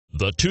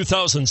The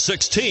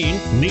 2016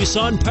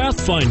 Nissan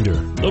Pathfinder.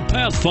 The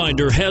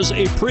Pathfinder has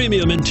a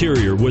premium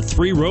interior with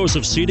 3 rows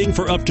of seating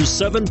for up to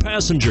 7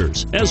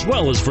 passengers, as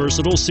well as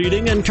versatile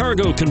seating and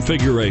cargo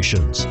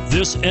configurations.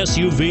 This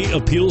SUV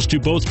appeals to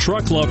both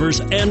truck lovers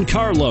and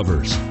car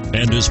lovers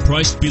and is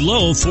priced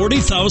below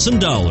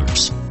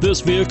 $40,000.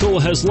 This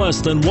vehicle has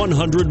less than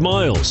 100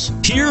 miles.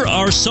 Here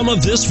are some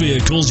of this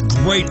vehicle's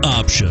great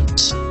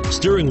options: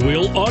 steering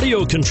wheel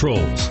audio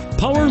controls,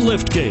 power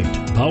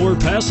liftgate, power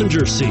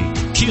passenger seat,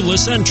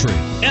 keyless entry,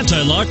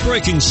 anti-lock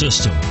braking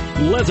system,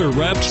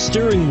 leather-wrapped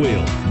steering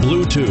wheel,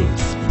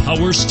 Bluetooth,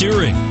 power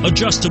steering,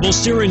 adjustable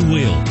steering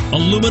wheel,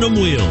 aluminum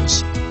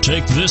wheels.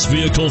 Take this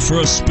vehicle for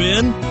a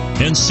spin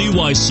and see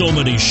why so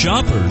many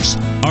shoppers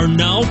are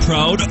now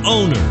proud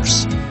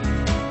owners.